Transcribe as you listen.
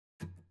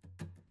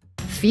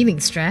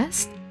feeling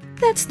stressed?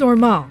 That's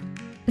normal.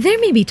 There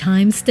may be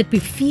times that we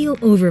feel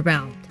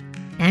overwhelmed,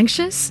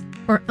 anxious,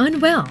 or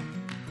unwell,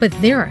 but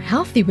there are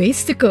healthy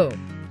ways to cope.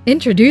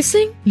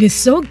 Introducing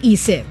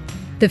Lusog-Isip,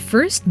 the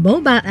first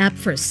mobile app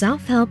for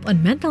self-help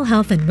on mental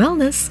health and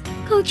wellness,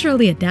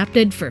 culturally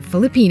adapted for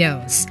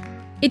Filipinos.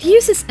 It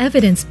uses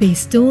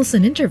evidence-based tools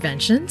and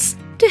interventions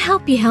to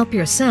help you help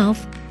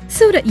yourself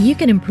so that you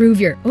can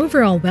improve your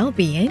overall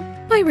well-being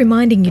by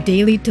reminding you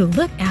daily to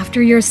look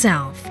after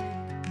yourself.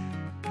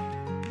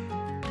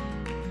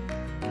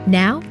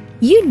 Now,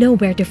 you know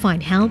where to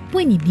find help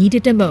when you need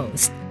it the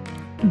most.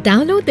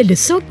 Download the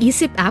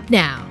Lusog-Isip app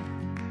now.